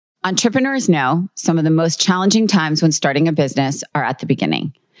Entrepreneurs know some of the most challenging times when starting a business are at the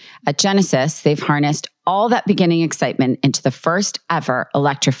beginning. At Genesis, they've harnessed all that beginning excitement into the first ever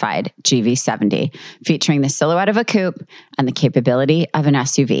electrified GV70, featuring the silhouette of a coupe and the capability of an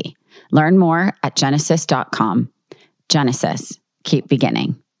SUV. Learn more at genesis.com. Genesis, keep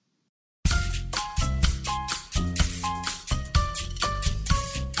beginning.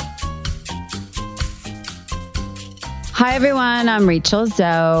 Hi, everyone. I'm Rachel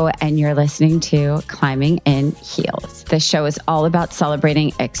Zoe, and you're listening to Climbing in Heels. This show is all about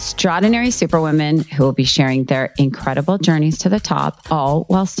celebrating extraordinary superwomen who will be sharing their incredible journeys to the top, all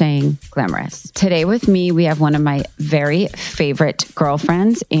while staying glamorous. Today with me, we have one of my very favorite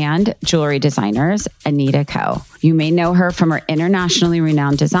girlfriends and jewelry designers, Anita Ko. You may know her from her internationally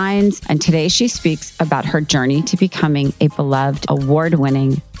renowned designs, and today she speaks about her journey to becoming a beloved,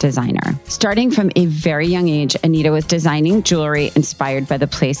 award-winning designer. Starting from a very young age, Anita was designing jewelry inspired by the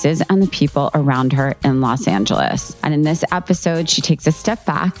places and the people around her in Los Angeles. And in this episode, she takes a step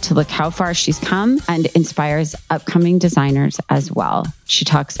back to look how far she's come and inspires upcoming designers as well. She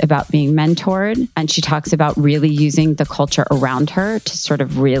talks about being mentored, and she talks about really using the culture around her to sort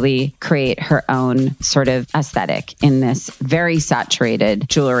of really create her own sort of aesthetic in this very saturated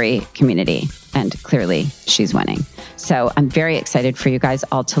jewelry community. And clearly, she's winning. So I'm very excited for you guys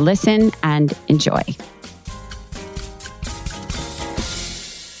all to listen and enjoy.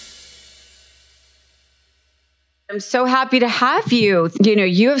 I'm so happy to have you. You know,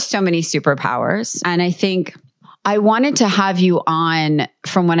 you have so many superpowers. And I think I wanted to have you on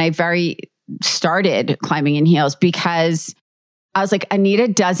from when I very started Climbing in Heels, because I was like, Anita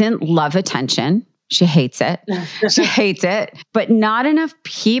doesn't love attention. She hates it. She hates it. But not enough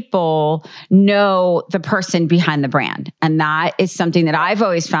people know the person behind the brand. And that is something that I've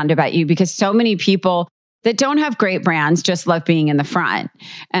always found about you, because so many people that don't have great brands just love being in the front.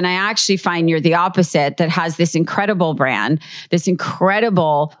 And I actually find you're the opposite, that has this incredible brand, this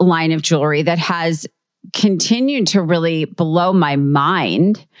incredible line of jewelry that has continued to really blow my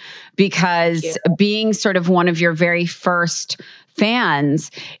mind, because being sort of one of your very first fans,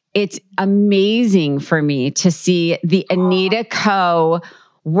 it's amazing for me to see the Anita Ko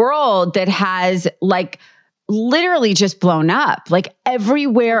world that has like literally just blown up, like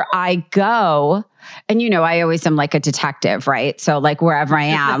everywhere I go. And, you know, I always am like a detective, right? So like wherever I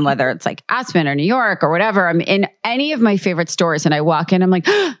am, whether it's like Aspen or New York or whatever, I'm in any of my favorite stores and I walk in, I'm like,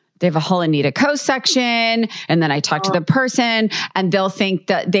 they have a whole Anita Ko section. And then I talk to the person and they'll think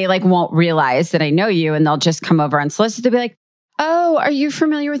that they like won't realize that I know you, and they'll just come over unsolicited to be like, oh, are you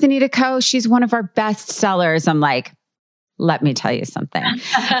familiar with Anita Ko? She's one of our best sellers. I'm like, let me tell you something.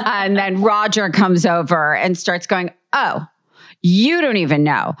 And then Roger comes over and starts going, oh, you don't even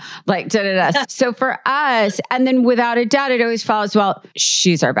know. Like, da, da, da. So for us, and then without a doubt, it always follows, well,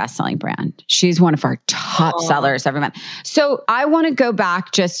 she's our best-selling brand. She's one of our top sellers every month. So I want to go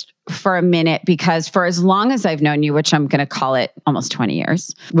back just for a minute, because for as long as I've known you, which I'm going to call it almost 20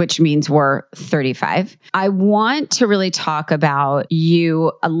 years, which means we're 35, I want to really talk about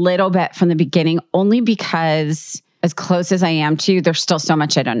you a little bit from the beginning, only because as close as I am to you, there's still so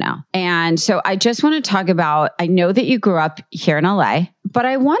much I don't know. And so I just want to talk about, I know that you grew up here in LA, but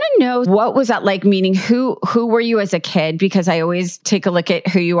I want to know, what was that like? Meaning who were you as a kid? Because I always take a look at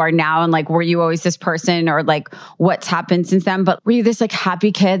who you are now and like, were you always this person, or like what's happened since then? But were you this like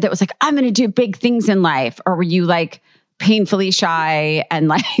happy kid that was like, I'm going to do big things in life? Or were you like painfully shy and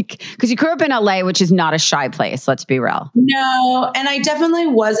like, because you grew up in LA, which is not a shy place. Let's be real. No. And I definitely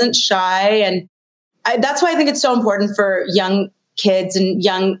wasn't shy. And that's why I think it's so important for young kids and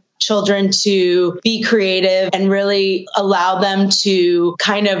young children to be creative and really allow them to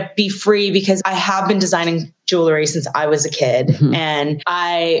kind of be free, because I have been designing jewelry since I was a kid. Mm-hmm. And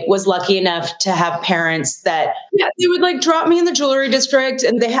I was lucky enough to have parents that they would like drop me in the jewelry district,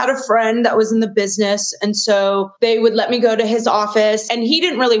 and they had a friend that was in the business. And so they would let me go to his office, and he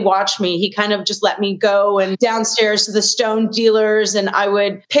didn't really watch me. He kind of just let me go and downstairs to the stone dealers, and I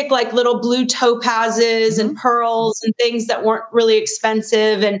would pick like little blue topazes and pearls and things that weren't really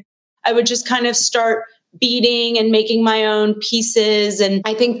expensive. And I would just kind of start beading and making my own pieces. And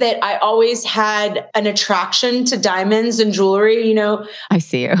I think that I always had an attraction to diamonds and jewelry, you know. I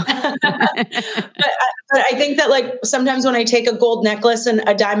see you. But I think that like sometimes when I take a gold necklace and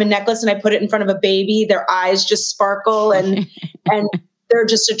a diamond necklace and I put it in front of a baby, their eyes just sparkle and they're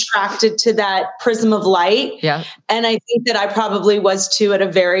just attracted to that prism of light. Yeah. And I think that I probably was too at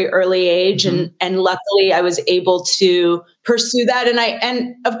a very early age. Mm-hmm. And luckily I was able to pursue that.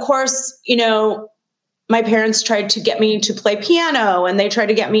 And of course, you know, my parents tried to get me to play piano, and they tried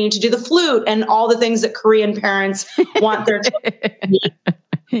to get me to do the flute and all the things that Korean parents want their children to do.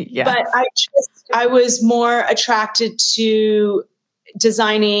 Yes. But I was more attracted to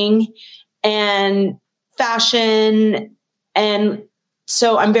designing and fashion. And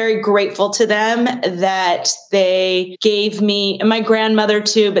so I'm very grateful to them that they gave me, and my grandmother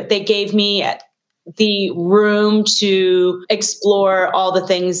too, but they gave me the room to explore all the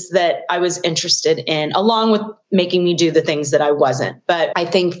things that I was interested in, along with making me do the things that I wasn't. But I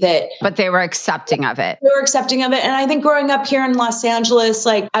think that... But they were accepting of it. They were accepting of it. And I think growing up here in Los Angeles,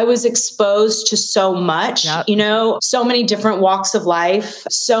 like I was exposed to so much, you know, so many different walks of life,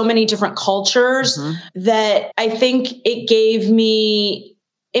 so many different cultures that I think it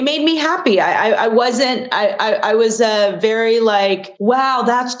made me happy. I was a very like, wow,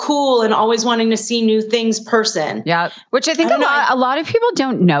 that's cool. And always wanting to see new things person. Yeah. Which I think a lot of people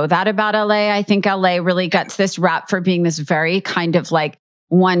don't know that about LA. I think LA really gets this rap for being this very kind of like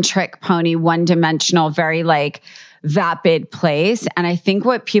one trick pony, one dimensional, very like vapid place. And I think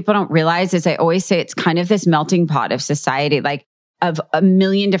what people don't realize is I always say it's kind of this melting pot of society, like of a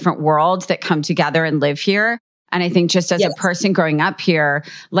million different worlds that come together and live here. And I think just as a person growing up here,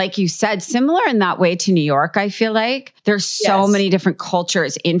 like you said, similar in that way to New York, I feel like there's so many different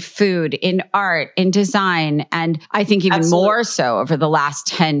cultures in food, in art, in design. And I think even more so over the last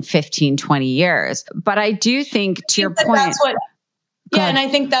 10, 15, 20 years. But I do think to your point. And I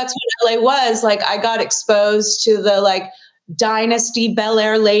think that's what LA was. Like I got exposed to the like Dynasty Bel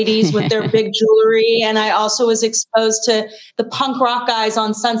Air ladies with their big jewelry. And I also was exposed to the punk rock guys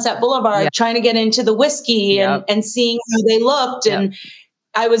on Sunset Boulevard trying to get into the whiskey and seeing how they looked. And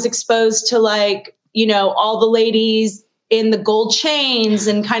I was exposed to like, you know, all the ladies in the gold chains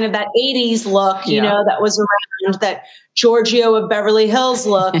and kind of that 80s look, you know, that was around, that Giorgio of Beverly Hills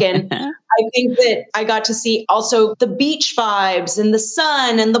look. And I think that I got to see also the beach vibes and the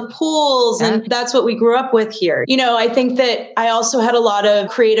sun and the pools. And that's what we grew up with here. You know, I think that I also had a lot of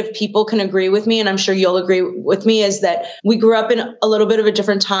creative people can agree with me, and I'm sure you'll agree with me, is that we grew up in a little bit of a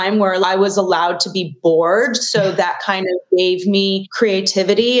different time where I was allowed to be bored. So that kind of gave me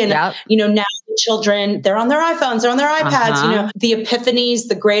creativity. And, you know, now the children, they're on their iPhones, they're on their iPads, you know, the epiphanies,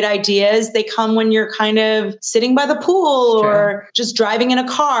 the great ideas, they come when you're kind of sitting by the pool or just driving in a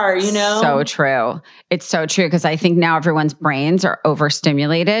car, you know? So true. It's so true because I think now everyone's brains are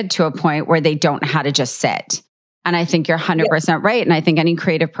overstimulated to a point where they don't know how to just sit. And I think you're 100% right. And I think any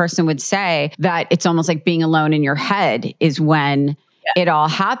creative person would say that it's almost like being alone in your head is when it all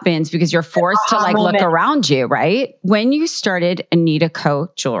happens because you're forced to like look around you, right? When you started Anita Co.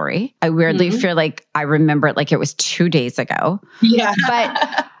 Jewelry, I weirdly feel like I remember it like it was 2 days ago. Yeah.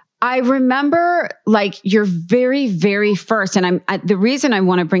 But I remember like your very, very first, and the reason I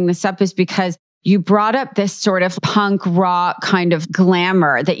want to bring this up is because you brought up this sort of punk rock kind of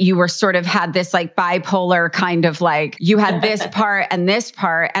glamour that you were sort of had this like bipolar kind of like you had this part and this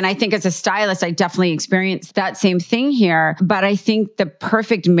part. And I think as a stylist, I definitely experienced that same thing here. But I think the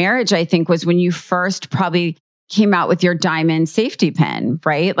perfect marriage, I think, was when you first probably came out with your diamond safety pin,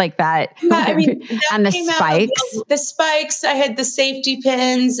 right? Like that. Yeah, I mean, that and the spikes. The spikes, I had the safety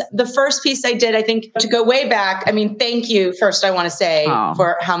pins. The first piece I did, I think, to go way back, I mean, thank you. First, I want to say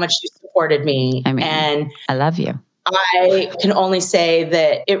for how much you supported me. I mean, and I love you. I can only say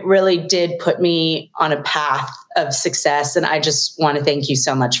that it really did put me on a path of success. And I just want to thank you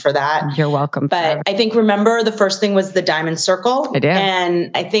so much for that. You're welcome. But I think, remember, the first thing was the diamond circle. I did.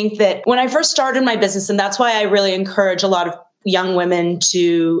 And I think that when I first started my business, and that's why I really encourage a lot of young women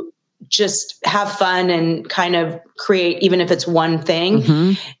to just have fun and kind of create, even if it's one thing,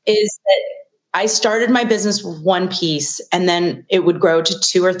 is that I started my business with one piece and then it would grow to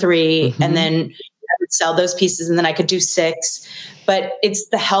 2 or 3 and then I would sell those pieces and then I could do 6. But it's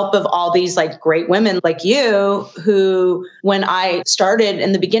the help of all these like great women like you who, when I started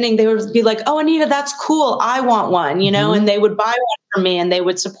in the beginning, they would be like, oh, Anita, that's cool. I want one, you know, and they would buy one for me and they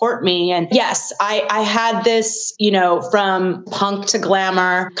would support me. And yes, I had this, you know, from punk to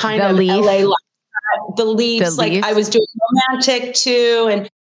glamour kind of LA life, the leaves, like I was doing romantic too. And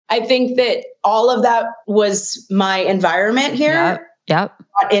I think that all of that was my environment here. Yep.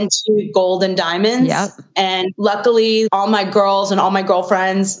 Got into gold and diamonds. Yep. And luckily, all my girls and all my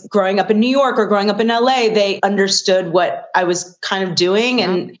girlfriends growing up in New York or growing up in LA, they understood what I was kind of doing.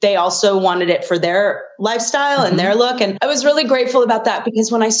 And they also wanted it for their lifestyle and their look. And I was really grateful about that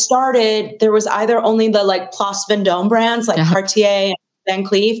because when I started, there was either only the like Place Vendôme brands like Cartier and Van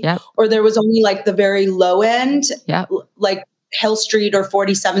Cleef, or there was only like the very low end, like Hill Street or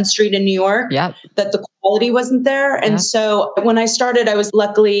 47th Street in New York, that the quality wasn't there. And so when I started, I was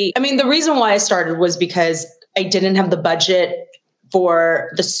luckily, I mean, the reason why I started was because I didn't have the budget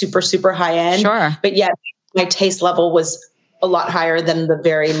for the super, super high end, but yet my taste level was a lot higher than the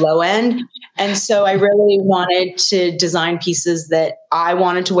very low end. And so I really wanted to design pieces that I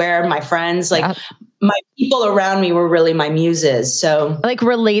wanted to wear, my friends, like my people around me were really my muses. So like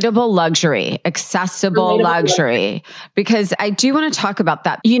relatable luxury, accessible luxury, because I do want to talk about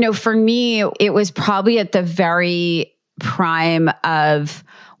that. You know, for me, it was probably at the very prime of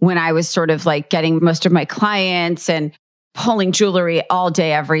when I was sort of like getting most of my clients and pulling jewelry all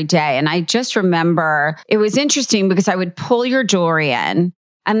day, every day. And I just remember it was interesting because I would pull your jewelry in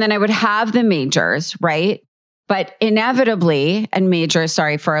and then I would have the majors, right? But inevitably, and majors,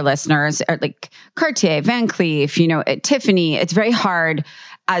 sorry for our listeners, are like Cartier, Van Cleef, you know, Tiffany, it's very hard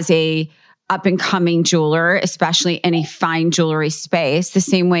as a up and coming jeweler, especially in a fine jewelry space, the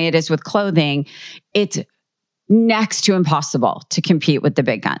same way it is with clothing. It's next to impossible to compete with the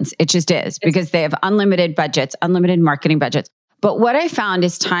big guns. It just is because they have unlimited budgets, unlimited marketing budgets. But what I found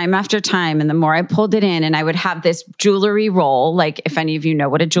is time after time, and the more I pulled it in, and I would have this jewelry roll, like if any of you know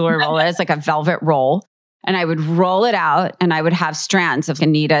what a jewelry roll is, like a velvet roll, and I would roll it out and I would have strands of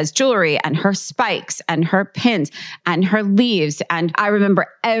Anita's jewelry and her spikes and her pins and her leaves. And I remember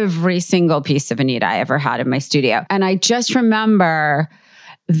every single piece of Anita I ever had in my studio. And I just remember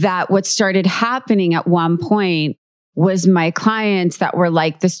that what started happening at one point was my clients that were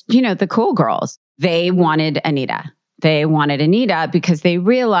like this, you know, the cool girls, they wanted Anita. They wanted Anita because they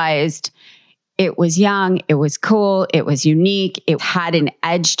realized it was young, it was cool, it was unique, it had an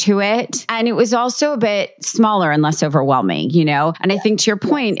edge to it. And it was also a bit smaller and less overwhelming, you know? And I think to your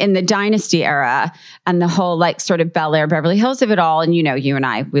point, in the Dynasty era and the whole like sort of Bel Air, Beverly Hills of it all, and you know, you and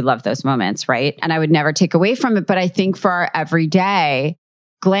I, we love those moments, right? And I would never take away from it. But I think for our everyday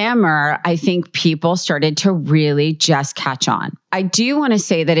glamour, I think people started to really just catch on. I do want to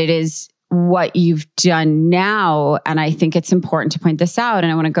say that it is what you've done now. And I think it's important to point this out.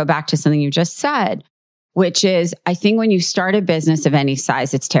 And I want to go back to something you just said, which is, I think when you start a business of any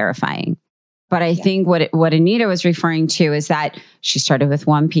size, it's terrifying. But I think what Anita was referring to is that she started with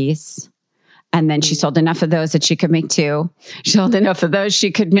one piece. And then she sold enough of those that she could make two. She sold enough of those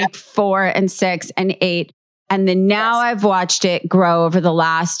she could make 4 and 6 and 8. And then now I've watched it grow over the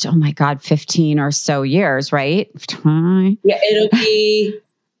last, 15 or so years, right? Yeah, it'll be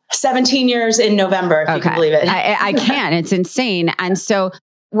 17 years in November, if you can believe it. I can. It's insane. And so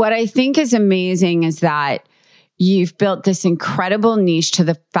what I think is amazing is that you've built this incredible niche to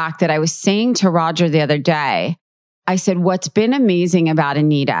the fact that I was saying to Roger the other day, I said, what's been amazing about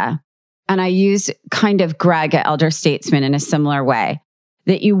Anita, and I use kind of Greg at Elder Statesman in a similar way,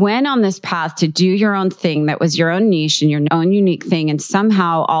 that you went on this path to do your own thing that was your own niche and your own unique thing. And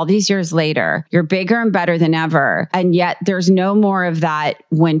somehow all these years later, you're bigger and better than ever. And yet there's no more of that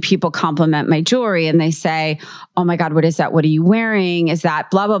when people compliment my jewelry and they say, oh my God, what is that? What are you wearing? Is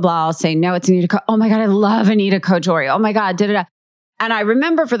that blah, blah, blah? I'll say, no, it's Anita Co. Oh my God, I love Anita Co jewelry. Oh my God, da-da-da. And I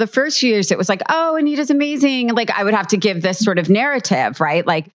remember for the first few years, it was like, oh, Anita's amazing. Like I would have to give this sort of narrative, right?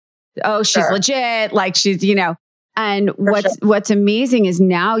 Like, oh, she's legit. Like she's, you know. And what's amazing is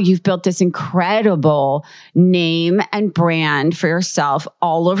now you've built this incredible name and brand for yourself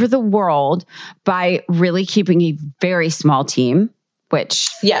all over the world by really keeping a very small team, which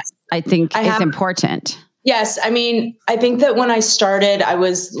I think is important. Yes. I mean, I think that when I started, I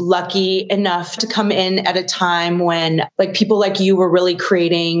was lucky enough to come in at a time when like people like you were really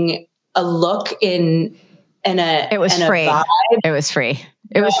creating a look in it was free. Vibe. It was free.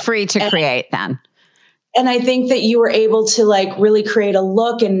 It was free to create then. And I think that you were able to like really create a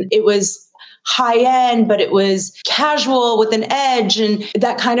look, and it was high end, but it was casual with an edge. And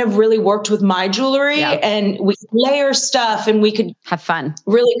that kind of really worked with my jewelry. And we could layer stuff and we could have fun,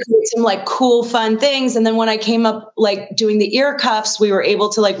 really create some like cool, fun things. And then when I came up like doing the ear cuffs, we were able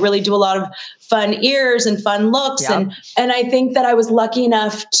to like really do a lot of fun ears and fun looks. And I think that I was lucky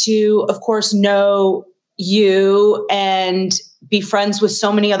enough to, of course, know you and be friends with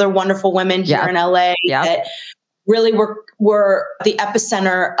so many other wonderful women here in LA that really were the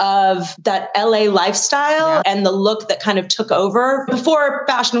epicenter of that LA lifestyle and the look that kind of took over. Before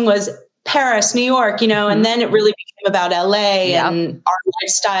fashion was Paris, New York, you know, and then it really became about LA and our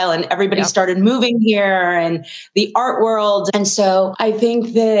lifestyle, and everybody started moving here and the art world. And so I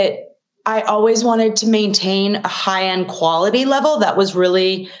think that I always wanted to maintain a high-end quality level. That was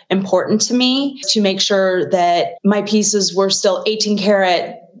really important to me, to make sure that my pieces were still 18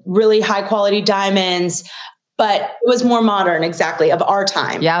 karat, really high quality diamonds, but it was more modern, exactly, of our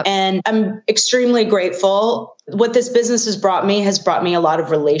time. Yep. And I'm extremely grateful. What this business has brought me a lot of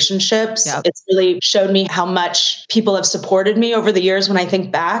relationships. Yep. It's really showed me how much people have supported me over the years when I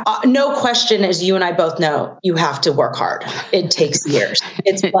think back. No question, as you and I both know, you have to work hard. It takes years.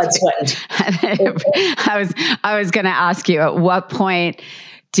 It's blood, sweat, I was going to ask you, at what point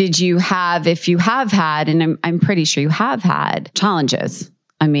did you have, if you have had, and I'm pretty sure you have had challenges.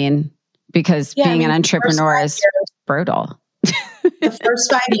 I mean, because being an entrepreneur is brutal. The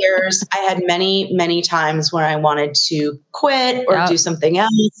first 5 years, I had many, many times where I wanted to quit or do something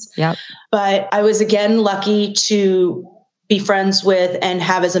else. Yep. But I was again lucky to be friends with and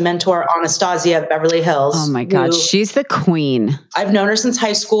have as a mentor Anastasia of Beverly Hills. Oh my God, she's the queen. I've known her since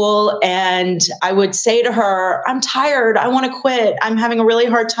high school, and I would say to her, I'm tired. I want to quit. I'm having a really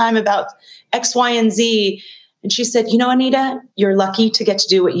hard time about X, Y, and Z. And she said, you know, Anita, you're lucky to get to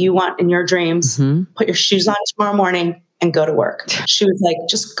do what you want in your dreams. Mm-hmm. Put your shoes on tomorrow morning and go to work. She was like,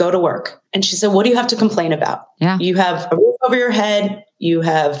 just go to work. And she said, what do you have to complain about? Yeah. You have a roof over your head. You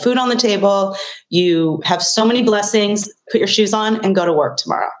have food on the table. You have so many blessings. Put your shoes on and go to work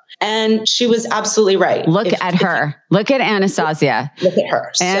tomorrow. And she was absolutely right. Look at her. Look at Anastasia. Look at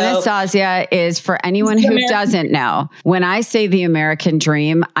her. Anastasia is, for anyone who doesn't know, when I say the American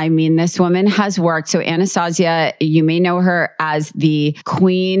dream, I mean this woman has worked. So Anastasia, you may know her as the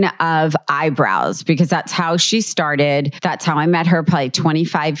queen of eyebrows, because that's how she started. That's how I met her probably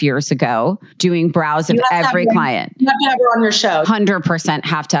 25 years ago, doing brows of every client. You have to have her on your show. 100%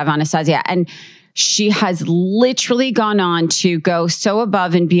 have to have Anastasia. And she has literally gone on to go so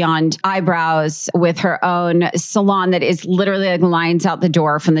above and beyond eyebrows with her own salon that is literally like lines out the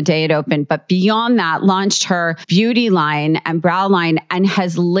door from the day it opened. But beyond that, launched her beauty line and brow line and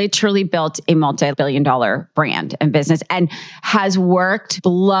has literally built a multi-billion-dollar brand and business and has worked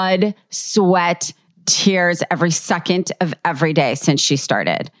blood, sweat, tears every second of every day since she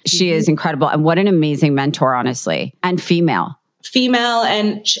started. She is incredible. And what an amazing mentor, honestly. And female,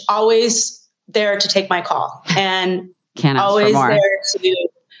 and always there to take my call, and can't ask always for more. There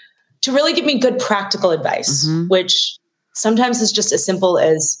to really give me good practical advice, which sometimes is just as simple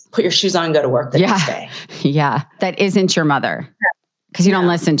as put your shoes on and go to work the next day. Yeah. That isn't your mother, because you don't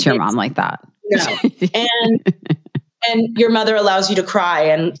listen to your mom like that. No. And your mother allows you to cry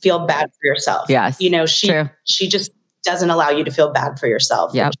and feel bad for yourself. Yes. You know, she just doesn't allow you to feel bad for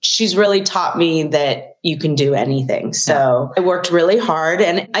yourself. Yep. She's really taught me that you can do anything. So I worked really hard,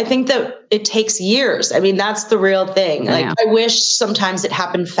 and I think that it takes years. I mean, that's the real thing. I wish sometimes it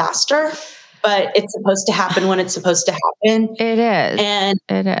happened faster, but it's supposed to happen when it's supposed to happen. It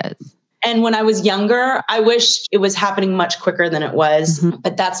is. And when I was younger, I wish it was happening much quicker than it was,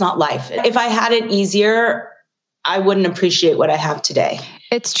 but that's not life. If I had it easier, I wouldn't appreciate what I have today.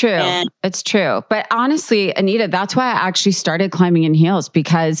 It's true. It's true. But honestly, Anita, that's why I actually started Climbing in Heels,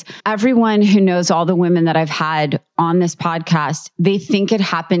 because everyone who knows all the women that I've had on this podcast, they think it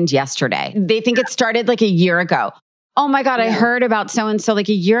happened yesterday. They think it started like a year ago. Oh my God, I heard about so-and-so like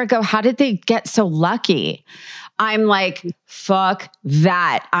a year ago. How did they get so lucky? I'm like, fuck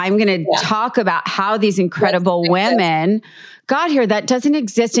that. I'm going to talk about how these incredible women got here. That doesn't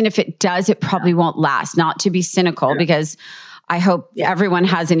exist. And if it does, it probably won't last. Not to be cynical, because I hope everyone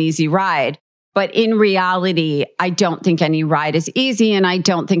has an easy ride. But in reality, I don't think any ride is easy. And I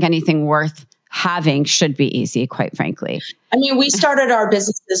don't think anything worth having should be easy, quite frankly. I mean, we started our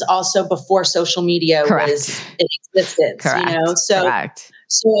businesses also before social media was in existence. Correct. You know? So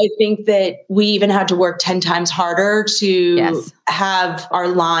I think that we even had to work 10 times harder to have our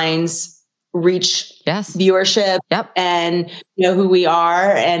lines reach viewership and know who we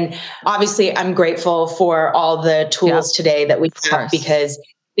are. And obviously I'm grateful for all the tools today that we have, because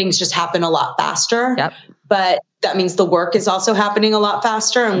things just happen a lot faster. But that means the work is also happening a lot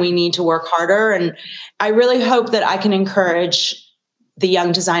faster, and we need to work harder. And I really hope that I can encourage the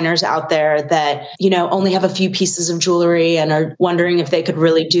young designers out there that, you know, only have a few pieces of jewelry and are wondering if they could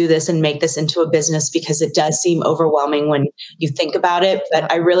really do this and make this into a business, because it does seem overwhelming when you think about it.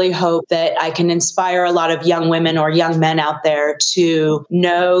 But I really hope that I can inspire a lot of young women or young men out there to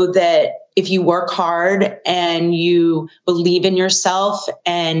know that if you work hard and you believe in yourself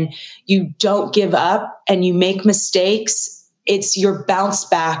and you don't give up and you make mistakes, it's your bounce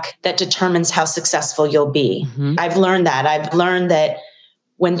back that determines how successful you'll be. I've learned that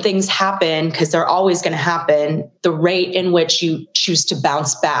when things happen, because they're always going to happen, the rate in which you choose to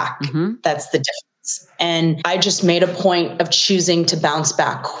bounce back, that's the difference. And I just made a point of choosing to bounce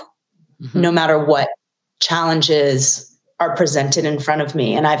back no matter what challenges are presented in front of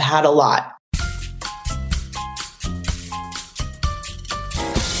me. And I've had a lot.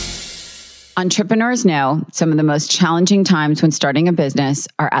 Entrepreneurs know some of the most challenging times when starting a business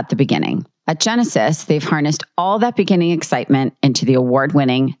are at the beginning. At Genesis, they've harnessed all that beginning excitement into the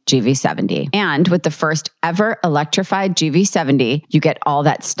award-winning GV70. And with the first ever electrified GV70, you get all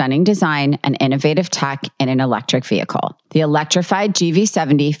that stunning design and innovative tech in an electric vehicle. The electrified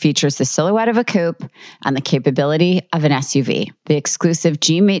GV70 features the silhouette of a coupe and the capability of an SUV. The exclusive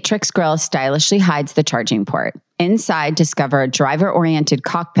G-Matrix grille stylishly hides the charging port. Inside, discover a driver-oriented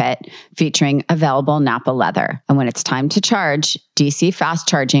cockpit featuring available Napa leather. And when it's time to charge, DC fast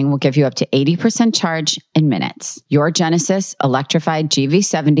charging will give you up to 80% charge in minutes. Your Genesis electrified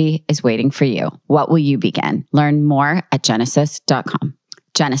GV70 is waiting for you. What will you begin? Learn more at genesis.com.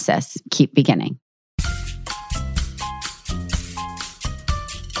 Genesis, keep beginning.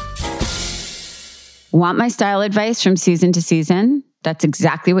 Want my style advice from season to season? That's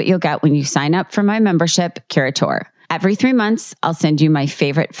exactly what you'll get when you sign up for my membership, Curator. Every 3 months, I'll send you my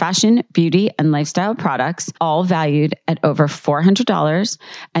favorite fashion, beauty, and lifestyle products, all valued at over $400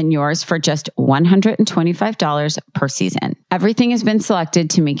 and yours for just $125 per season. Everything has been selected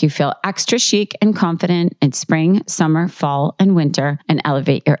to make you feel extra chic and confident in spring, summer, fall, and winter and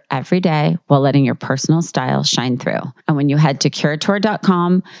elevate your everyday while letting your personal style shine through. And when you head to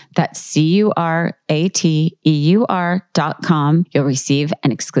curator.com, that's CURATEUR.com, you'll receive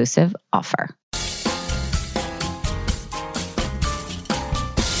an exclusive offer.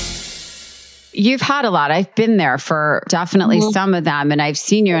 You've had a lot. I've been there for definitely some of them. And I've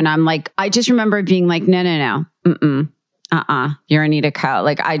seen you and I'm like, I just remember being like, no. You're Anita Co.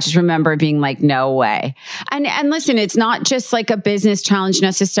 Like, I just remember being like, no way. And listen, it's not just like a business challenge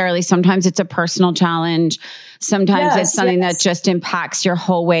necessarily. Sometimes it's a personal challenge. Sometimes it's something that just impacts your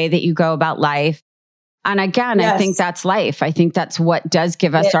whole way that you go about life. And again, I think that's life. I think that's what does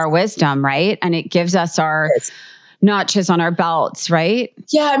give us our wisdom, right? And it gives us our notches on our belts, right?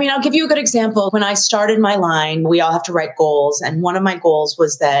 Yeah. I mean, I'll give you a good example. When I started my line, we all have to write goals. And one of my goals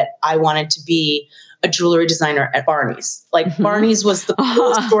was that I wanted to be a jewelry designer at Barney's. Like Barney's was the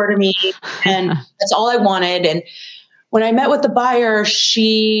coolest store to me. And that's all I wanted. And when I met with the buyer,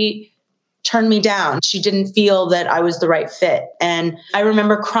 she turned me down. She didn't feel that I was the right fit. And I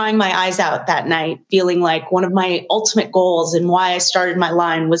remember crying my eyes out that night, feeling like one of my ultimate goals and why I started my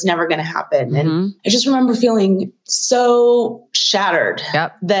line was never going to happen. And I just remember feeling so shattered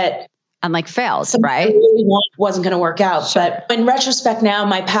that and like failed, right? I really wasn't going to work out. Sure. But in retrospect now,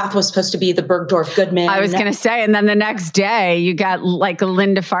 my path was supposed to be the Bergdorf Goodman. I was going to say, and then the next day you got like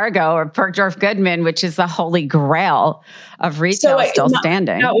Linda Fargo or Bergdorf Goodman, which is the holy grail of retail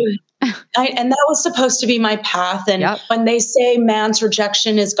standing. And that was supposed to be my path. And when they say man's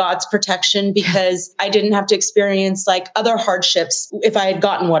rejection is God's protection, because I didn't have to experience like other hardships if I had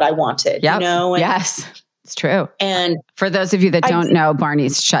gotten what I wanted, you know? And yes, it's true. And for those of you that don't know,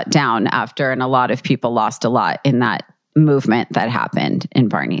 Barney's shut down after, and a lot of people lost a lot in that movement that happened in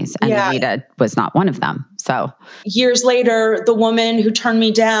Barney's. And Anita was not one of them. So years later, the woman who turned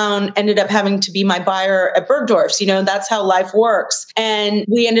me down ended up having to be my buyer at Bergdorf's. You know, that's how life works. And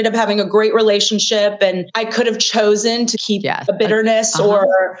we ended up having a great relationship. And I could have chosen to keep a bitterness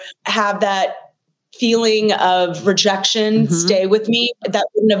or have that feeling of rejection stay with me. That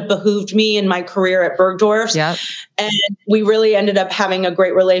wouldn't have behooved me in my career at Bergdorf's. And we really ended up having a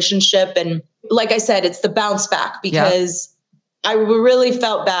great relationship. And like I said, it's the bounce back, because I really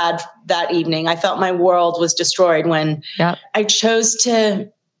felt bad that evening. I felt my world was destroyed when I chose to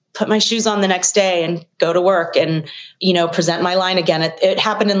put my shoes on the next day and go to work and, you know, present my line again. It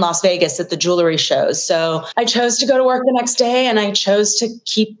happened in Las Vegas at the jewelry shows. So I chose to go to work the next day and I chose to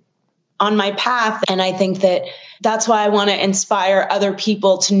keep on my path. And I think that that's why I want to inspire other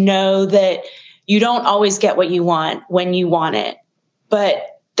people to know that you don't always get what you want when you want it,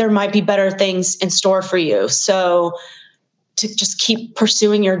 but there might be better things in store for you. So to just keep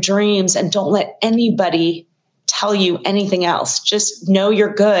pursuing your dreams and don't let anybody tell you anything else. Just know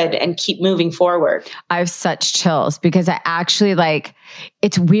you're good and keep moving forward. I have such chills because I actually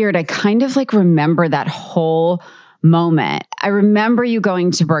it's weird. I kind of remember that whole moment. I remember you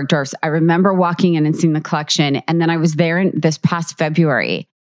going to Bergdorf's. I remember walking in and seeing the collection. And then I was there in this past February.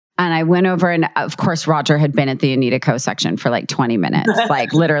 And I went over and of course, Roger had been at the Anita Co section for 20 minutes,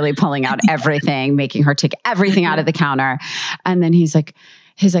 literally pulling out everything, making her take everything out of the counter. And then he's like,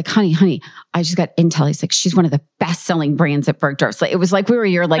 honey, I just got intel. He's like, she's one of the best selling brands at Bergdorf's. It was like we were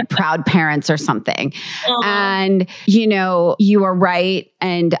your proud parents or something. And, you are right.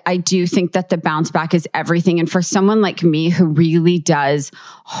 And I do think that the bounce back is everything. And for someone like me who really does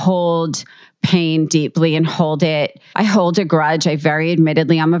hold pain deeply and I hold a grudge.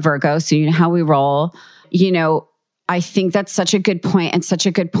 I'm a Virgo, so you know how we roll. I think that's such a good point, and such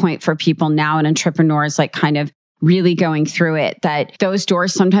a good point for people now and entrepreneurs, like kind of really going through it, that those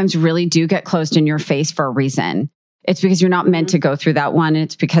doors sometimes really do get closed in your face for a reason. It's because you're not meant to go through that one. And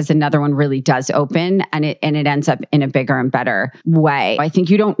it's because another one really does open, and it ends up in a bigger and better way. I think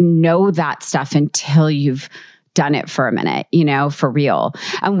you don't know that stuff until you've done it for a minute, for real.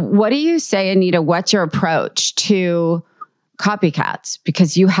 And what do you say, Anita? What's your approach to copycats?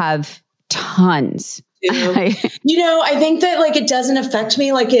 Because you have tons. I think that like it doesn't affect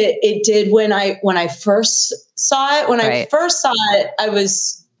me like it did when I first saw it. When I first saw it,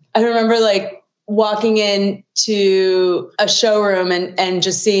 I remember like walking into a showroom and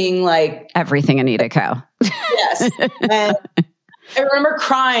just seeing like everything Anita Co. Yes. And I remember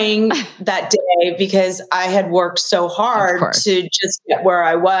crying that day because I had worked so hard to just get where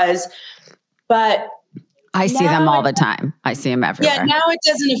I was. But I see them all the time. I see them everywhere. Yeah, now it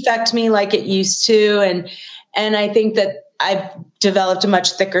doesn't affect me like it used to. And I think that I've developed a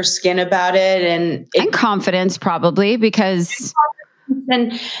much thicker skin about it. And confidence probably because...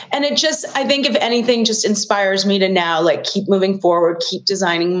 And it just, I think if anything, just inspires me to now like keep moving forward, keep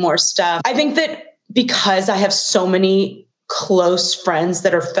designing more stuff. I think that because I have so many close friends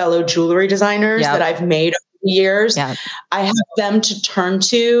that are fellow jewelry designers that I've made over the years, I have them to turn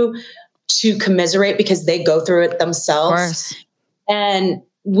to commiserate because they go through it themselves. Of course. And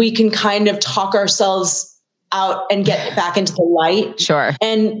we can kind of talk ourselves out and get back into the light. Sure.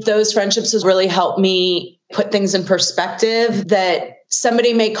 And those friendships has really helped me put things in perspective that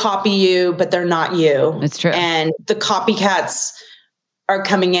somebody may copy you, but they're not you. It's true. And the copycats are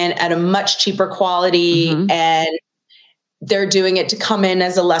coming in at a much cheaper quality and they're doing it to come in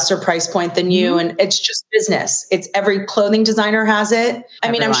as a lesser price point than you. And it's just business. It's every clothing designer has it. I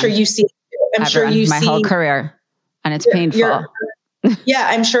mean, I'm sure you see it. I'm sure you see my whole career, and it's painful. Yeah,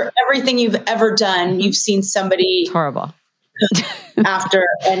 I'm sure everything you've ever done, you've seen somebody it's horrible after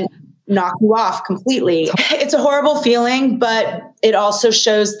and knock you off completely. It's a horrible feeling, but it also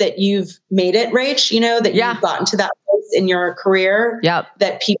shows that you've made it, Rach, that you've gotten to that place in your career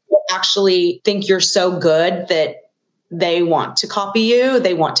that people actually think you're so good that they want to copy you.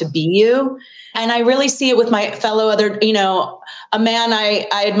 They want to be you. And I really see it with my fellow a man I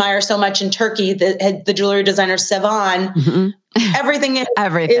admire so much in Turkey, the jewelry designer Sevan. Everything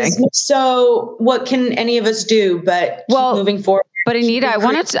is so what can any of us do but keep moving forward? But Anita, I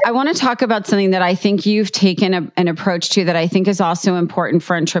want to talk about something that I think you've taken an approach to that I think is also important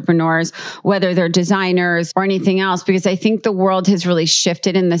for entrepreneurs, whether they're designers or anything else, because I think the world has really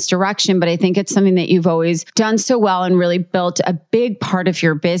shifted in this direction. But I think it's something that you've always done so well and really built a big part of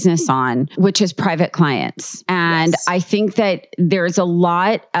your business on, which is private clients. And I think that there's a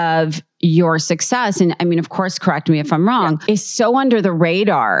lot of your success, and I mean, of course, correct me if I'm wrong, is so under the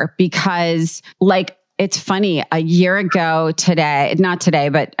radar because it's funny, a year ago today, not today,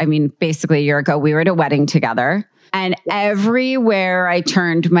 but I mean, basically a year ago, we were at a wedding together and everywhere I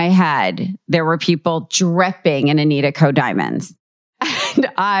turned my head, there were people dripping in Anita Co diamonds.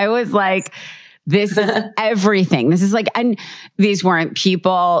 And I was like, this is everything. This is and these weren't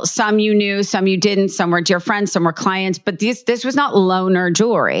people, some you knew, some you didn't, some were dear friends, some were clients, but this was not loaner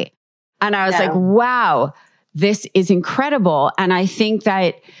jewelry. And I was like, wow, this is incredible. And I think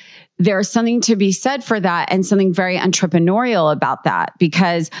that there's something to be said for that and something very entrepreneurial about that,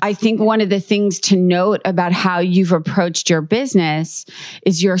 because I think one of the things to note about how you've approached your business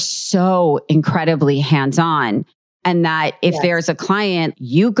is you're so incredibly hands-on. And that if there's a client,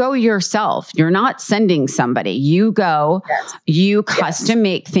 you go yourself. You're not sending somebody. You go, you custom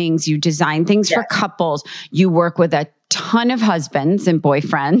make things, you design things for couples, you work with a ton of husbands and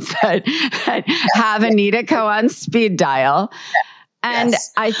boyfriends that have Anita Co on speed dial. And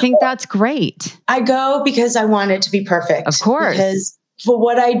I think that's great. I go because I want it to be perfect. Of course. Because for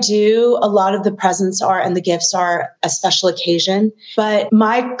what I do, a lot of the presents are and the gifts are a special occasion. But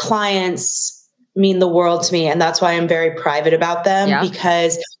my clients mean the world to me. And that's why I'm very private about them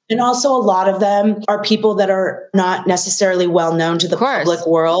and also a lot of them are people that are not necessarily well known to the public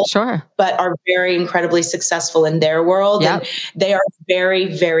world, but are very incredibly successful in their world. And they are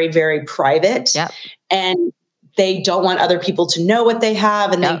very, very, very private. And they don't want other people to know what they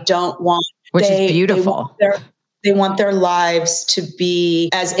have. And they don't want, which is beautiful. They want their lives to be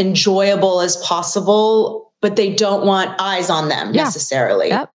as enjoyable as possible, but they don't want eyes on them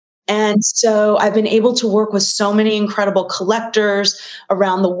necessarily. And so I've been able to work with so many incredible collectors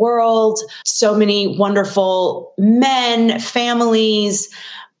around the world, so many wonderful men, families.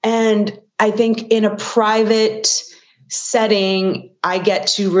 And I think in a private setting, I get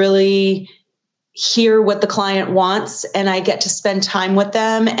to really hear what the client wants, and I get to spend time with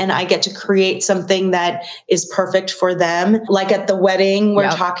them, and I get to create something that is perfect for them. Like at the wedding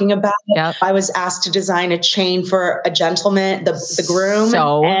we're talking about, I was asked to design a chain for a gentleman, the groom.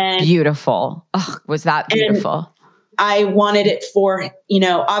 So beautiful. Oh, was that beautiful? I wanted it for,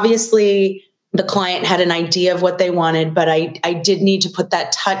 obviously the client had an idea of what they wanted, but I did need to put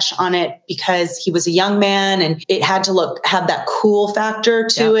that touch on it because he was a young man and it had to have that cool factor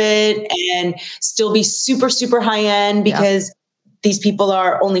to it and still be super, super high end because these people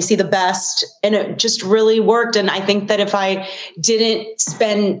only see the best, and it just really worked. And I think that if I didn't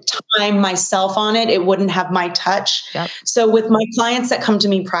spend time myself on it, it wouldn't have my touch. So with my clients that come to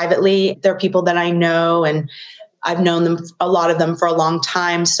me privately, they're people that I know, and I've known them, a lot of them, for a long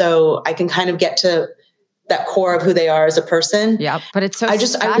time. So I can kind of get to that core of who they are as a person. But it's so I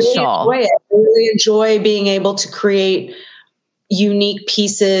really enjoy it. I really enjoy being able to create unique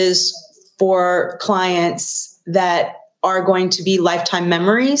pieces for clients that are going to be lifetime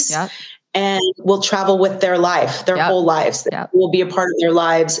memories and will travel with their life, their whole lives. Will be a part of their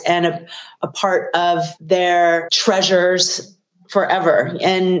lives and a part of their treasures forever.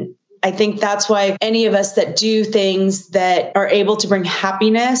 And I think that's why any of us that do things that are able to bring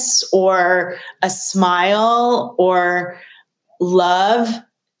happiness or a smile or love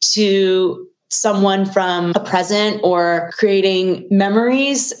to someone from a present or creating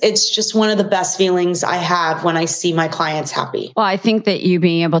memories, it's just one of the best feelings I have when I see my clients happy. Well, I think that you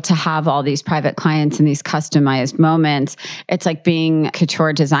being able to have all these private clients and these customized moments, it's like being a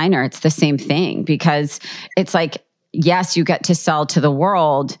couture designer. It's the same thing because it's like, yes, you get to sell to the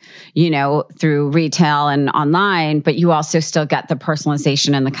world, through retail and online, but you also still get the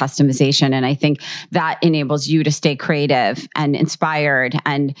personalization and the customization. And I think that enables you to stay creative and inspired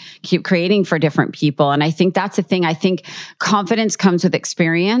and keep creating for different people. And I think that's the thing. I think confidence comes with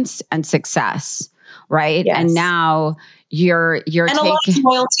experience and success, right? Yes. And now you're and taking a lot of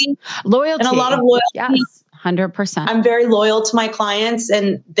loyalty. And a lot of loyalty. Yes. 100%. I'm very loyal to my clients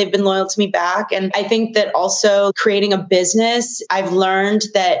and they've been loyal to me back. And I think that also creating a business, I've learned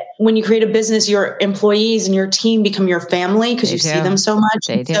that when you create a business, your employees and your team become your family because you see them so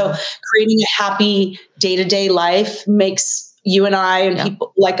much. So creating a happy day-to-day life makes you and I and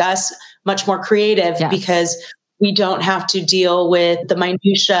people like us much more creative because we don't have to deal with the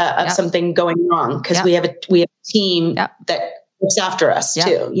minutia of something going wrong because we have a team that looks after us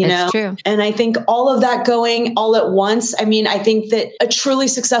too, It's true. And I think all of that going all at once. I mean, I think that a truly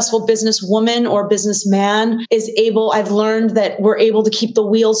successful businesswoman or businessman is able, I've learned that we're able to keep the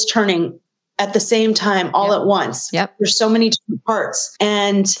wheels turning at the same time, all at once. There's so many different parts.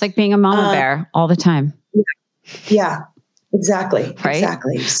 And it's like being a mama bear all the time. Yeah. Exactly. Right?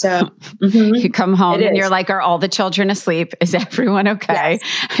 Exactly. So you come home and you're like, are all the children asleep? Is everyone okay?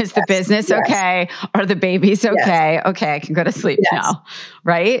 Is the business okay? Are the babies okay? Okay, I can go to sleep now.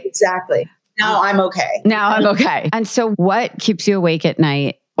 Right? Exactly. Now I'm okay. Now I'm okay. And so what keeps you awake at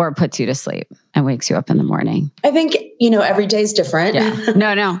night or puts you to sleep and wakes you up in the morning? I think, every day is different.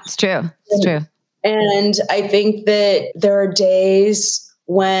 No, it's true. It's true. And I think that there are days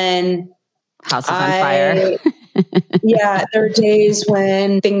when house is on fire. There are days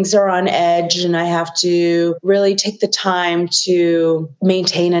when things are on edge and I have to really take the time to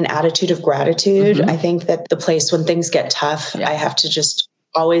maintain an attitude of gratitude. I think that the place when things get tough, I have to just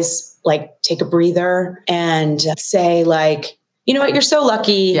always take a breather and say you know what, you're so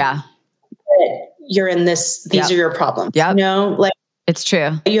lucky that you're in this, these are your problems. It's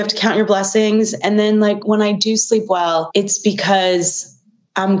true. You have to count your blessings. And then when I do sleep well, it's because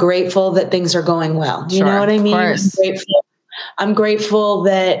I'm grateful that things are going well. You know what I mean? I'm grateful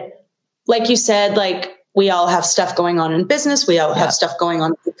that, like you said, we all have stuff going on in business. We all have stuff going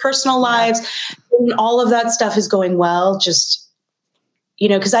on in personal lives. And all of that stuff is going well. Just,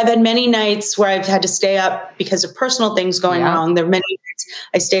 because I've had many nights where I've had to stay up because of personal things going wrong. There are many nights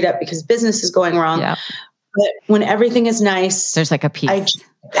I stayed up because business is going wrong. But when everything is nice, there's a peace.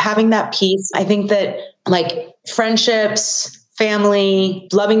 Having that peace, I think that friendships, family,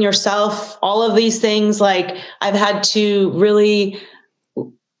 loving yourself, all of these things, I've had to really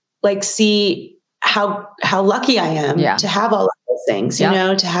see how lucky I am to have all of those things,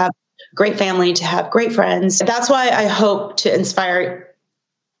 to have great family, to have great friends. That's why I hope to inspire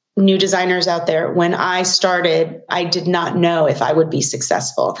new designers out there. When I started, I did not know if I would be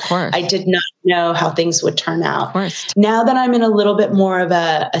successful. Of course. I did not know how things would turn out. Of course. Now that I'm in a little bit more of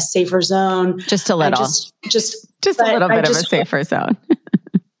a safer zone. Just a little. Just a little bit of a safer zone.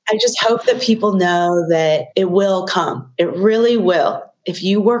 I just hope that people know that it will come. It really will. If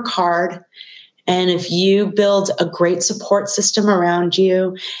you work hard And if you build a great support system around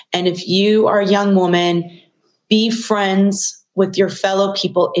you, and if you are a young woman, be friends with your fellow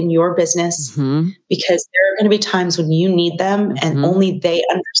people in your business, because there are going to be times when you need them and only they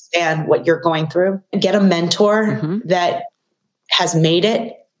understand what you're going through. Get a mentor that has made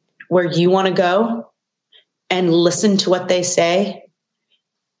it where you want to go and listen to what they say.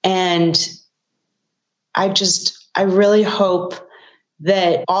 And I really hope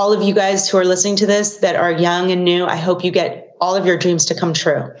that all of you guys who are listening to this that are young and new, I hope you get all of your dreams to come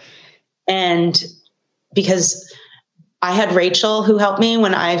true. And because I had Rachel who helped me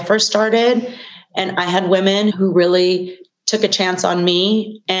when I first started, and I had women who really took a chance on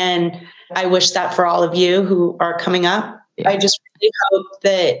me. And I wish that for all of you who are coming up. Yeah. I just really hope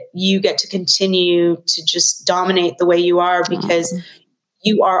that you get to continue to just dominate the way you are, because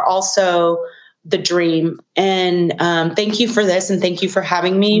you are also the dream. And thank you for this. And thank you for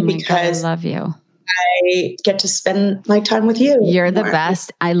having me, because God, I love you. I get to spend my time with you. You're the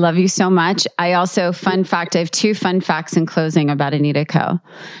best. I love you so much. I also, fun fact, I have 2 fun facts in closing about Anita Co.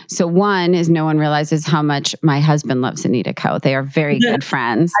 So one is, no one realizes how much my husband loves Anita Co. They are very good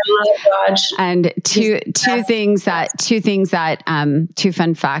friends. I love Raj. And two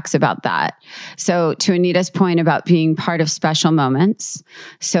fun facts about that. So to Anita's point about being part of special moments.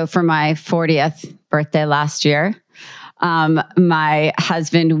 So for my 40th birthday last year, my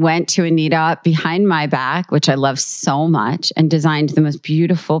husband went to Anita behind my back, which I love so much, and designed the most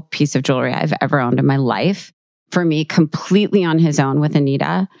beautiful piece of jewelry I've ever owned in my life for me, completely on his own with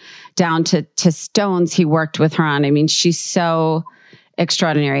Anita, down to stones he worked with her on. I mean, she's so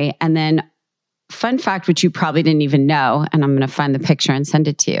extraordinary. And then fun fact, which you probably didn't even know, and I'm going to find the picture and send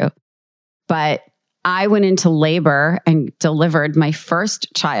it to you, but I went into labor and delivered my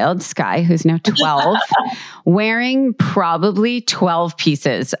first child, Sky, who's now 12, wearing probably 12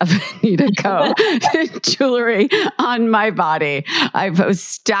 pieces of Anita Co. jewelry on my body. I was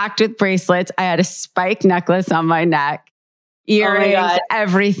stacked with bracelets. I had a spike necklace on my neck, earrings,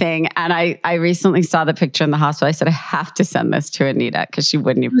 everything. And I recently saw the picture in the hospital. I said, I have to send this to Anita, because she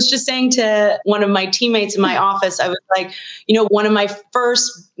wouldn't even. I was just saying to one of my teammates in my office, I was like, one of my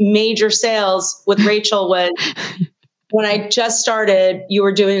first major sales with Rachel was when I just started, you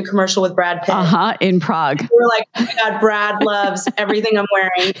were doing a commercial with Brad Pitt. In Prague. You were like, oh my God, Brad loves everything I'm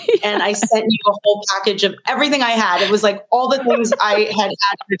wearing. And I sent you a whole package of everything I had. It was like all the things I had in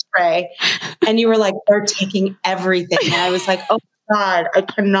the tray. And you were like, they're taking everything. And I was like, oh God, I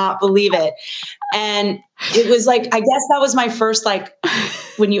cannot believe it. And it was like, I guess that was my first, like,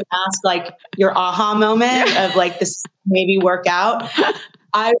 when you asked like your aha moment of like, this maybe work out.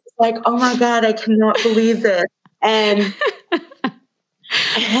 I was like, oh my God, I cannot believe this. And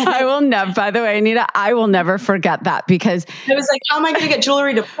I will never, by the way, Anita, I will never forget that, because I was like, how am I going to get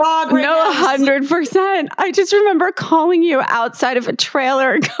jewelry to Prague right now? 100%. I just remember calling you outside of a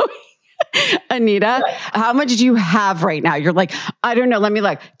trailer going, Anita, how much do you have right now? You're like, I don't know. Let me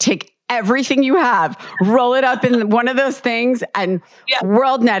take everything you have, roll it up in one of those things and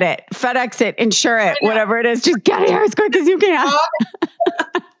WorldNet it, FedEx it, insure it, whatever it is. Just get here as quick as you can.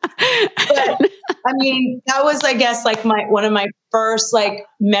 But I mean, that was, I guess, like one of my first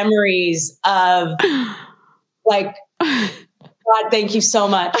memories of like, God, thank you so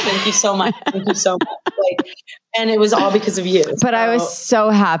much. Thank you so much. Thank you so much. And it was all because of you. But I was so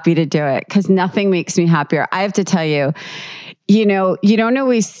happy to do it, because nothing makes me happier. I have to tell you, you don't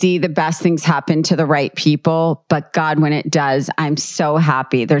always see the best things happen to the right people, but God, when it does, I'm so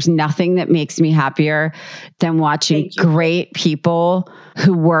happy. There's nothing that makes me happier than watching great people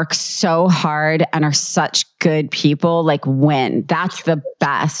who work so hard and are such good people win. That's the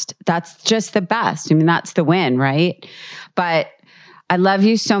best. That's just the best. I mean, that's the win, right? But I love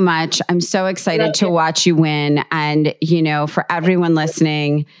you so much. I'm so excited to watch you win. And, for everyone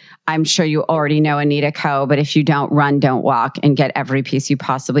listening, I'm sure you already know Anita Co., but if you don't, run, don't walk, and get every piece you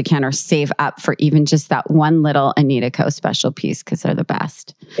possibly can, or save up for even just that one little Anita Co. special piece, because they're the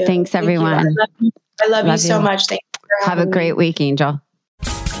best. Yeah, thanks, everyone. I love you so much. Thank you for having me. Have a great week, Angel.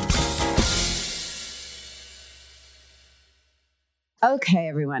 Okay,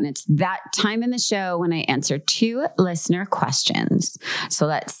 everyone, it's that time in the show when I answer 2 listener questions. So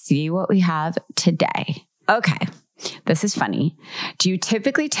let's see what we have today. Okay. This is funny. Do you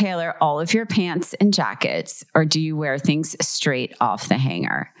typically tailor all of your pants and jackets, or do you wear things straight off the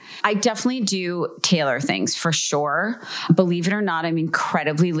hanger? I definitely do tailor things for sure. Believe it or not, I'm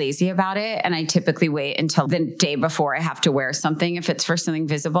incredibly lazy about it. And I typically wait until the day before I have to wear something. If it's for something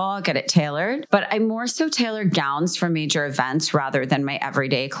visible, I'll get it tailored. But I more so tailor gowns for major events rather than my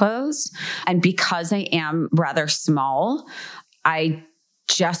everyday clothes. And because I am rather small, I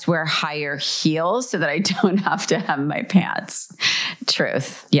just wear higher heels so that I don't have to hem my pants.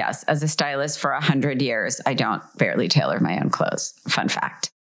 Truth. Yes. As a stylist for 100 years, I don't barely tailor my own clothes. Fun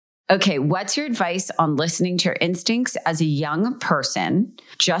fact. Okay. What's your advice on listening to your instincts as a young person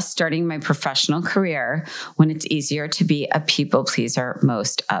just starting my professional career when it's easier to be a people pleaser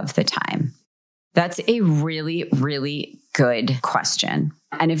most of the time? That's a really, really good question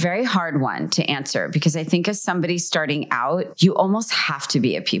and a very hard one to answer because I think as somebody starting out, you almost have to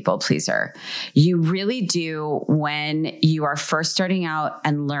be a people pleaser. You really do when you are first starting out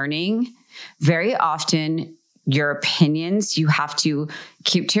and learning. Very often, your opinions, you have to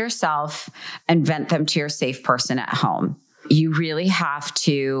keep to yourself and vent them to your safe person at home. You really have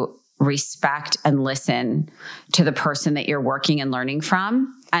to respect and listen to the person that you're working and learning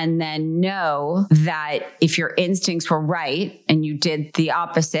from. And then know that if your instincts were right and you did the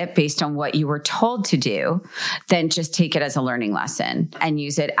opposite based on what you were told to do, then just take it as a learning lesson and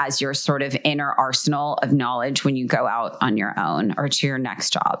use it as your sort of inner arsenal of knowledge when you go out on your own or to your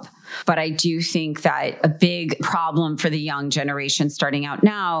next job. But I do think that a big problem for the young generation starting out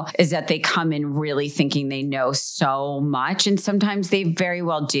now is that they come in really thinking they know so much. And sometimes they very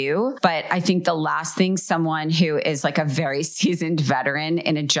well do. But I think the last thing someone who is like a very seasoned veteran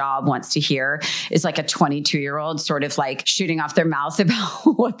in a job wants to hear is like a 22-year-old sort of like shooting off their mouth about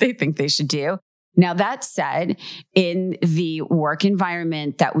what they think they should do. Now, that said, in the work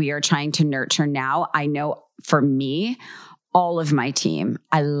environment that we are trying to nurture now, I know for me, all of my team,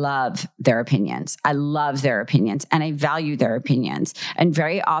 I love their opinions. I love their opinions and I value their opinions. And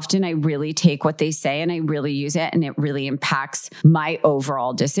very often I really take what they say and I really use it and it really impacts my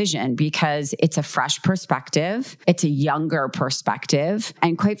overall decision because it's a fresh perspective. It's a younger perspective.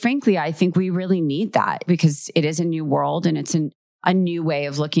 And quite frankly, I think we really need that because it is a new world and it's a new way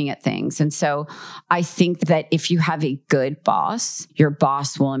of looking at things. And so I think that if you have a good boss, your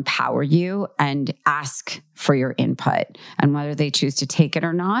boss will empower you and ask for your input. And whether they choose to take it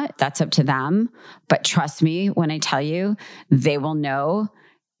or not, that's up to them. But trust me when I tell you, they will know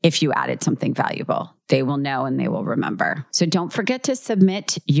if you added something valuable. They will know and they will remember. So don't forget to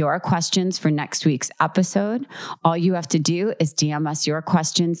submit your questions for next week's episode. All you have to do is DM us your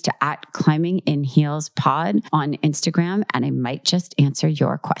questions to @ClimbingInHeelsPod on Instagram, and I might just answer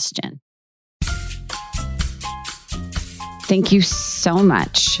your question. Thank you so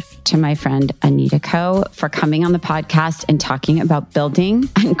much to my friend Anita Co for coming on the podcast and talking about building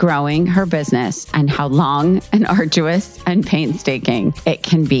and growing her business and how long and arduous and painstaking it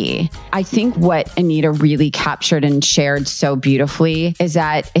can be. I think what Anita really captured and shared so beautifully is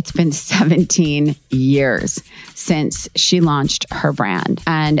that it's been 17 years since she launched her brand.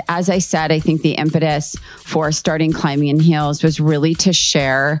 And as I said, I think the impetus for starting Climbing in Heels was really to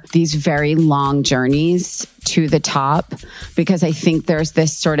share these very long journeys to the top, because I think there's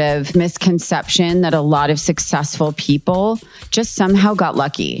this sort of misconception that a lot of successful people just somehow got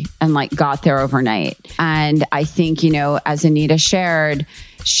lucky and like got there overnight. And I think, as Anita shared,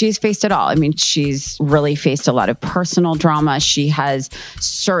 she's faced it all. I mean, she's really faced a lot of personal drama. She has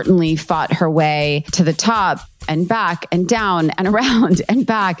certainly fought her way to the top and back and down and around and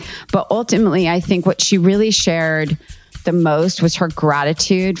back. But ultimately, I think what she really shared the most was her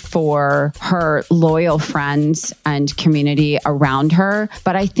gratitude for her loyal friends and community around her.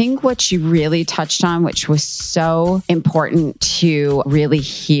 But I think what she really touched on, which was so important to really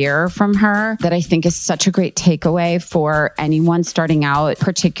hear from her, that I think is such a great takeaway for anyone starting out,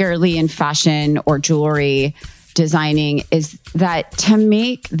 particularly in fashion or jewelry designing, is that to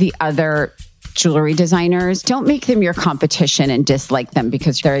make the other jewelry designers, don't make them your competition and dislike them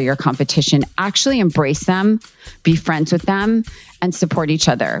because they're your competition. Actually embrace them, be friends with them, and support each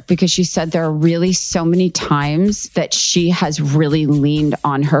other. Because she said there are really so many times that she has really leaned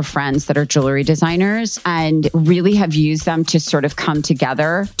on her friends that are jewelry designers and really have used them to sort of come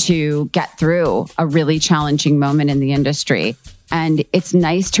together to get through a really challenging moment in the industry. And it's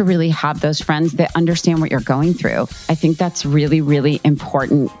nice to really have those friends that understand what you're going through. I think that's really, really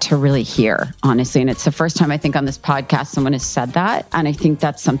important to really hear, honestly. And it's the first time I think on this podcast someone has said that. And I think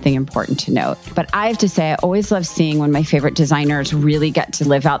that's something important to note. But I have to say, I always love seeing when my favorite designers really get to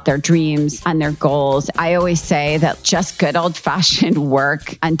live out their dreams and their goals. I always say that just good old-fashioned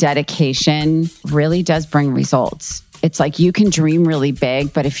work and dedication really does bring results. It's like you can dream really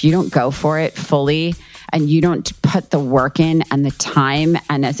big, but if you don't go for it fully, and you don't put the work in and the time,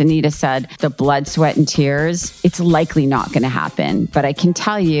 and as Anita said, the blood, sweat, and tears, it's likely not going to happen. But I can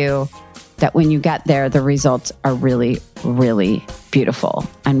tell you that when you get there, the results are really, really beautiful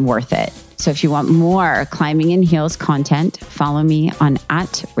and worth it. So if you want more Climbing in Heels content, follow me on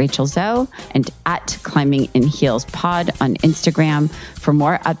 @RachelZoe and @ClimbingInHeelsPod on Instagram for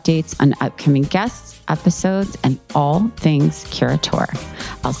more updates on upcoming guests, episodes, and all things Curator.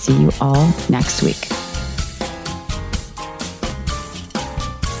 I'll see you all next week.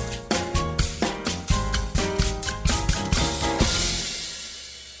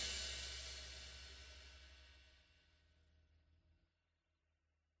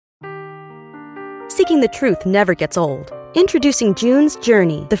 Seeking the truth never gets old. Introducing June's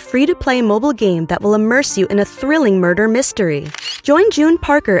Journey, the free-to-play mobile game that will immerse you in a thrilling murder mystery. Join June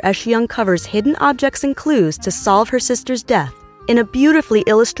Parker as she uncovers hidden objects and clues to solve her sister's death in a beautifully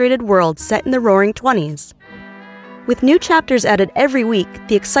illustrated world set in the Roaring '20s. With new chapters added every week,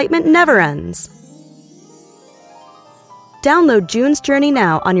 the excitement never ends. Download June's Journey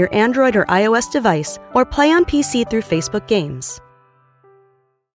now on your Android or iOS device, or play on PC through Facebook Games.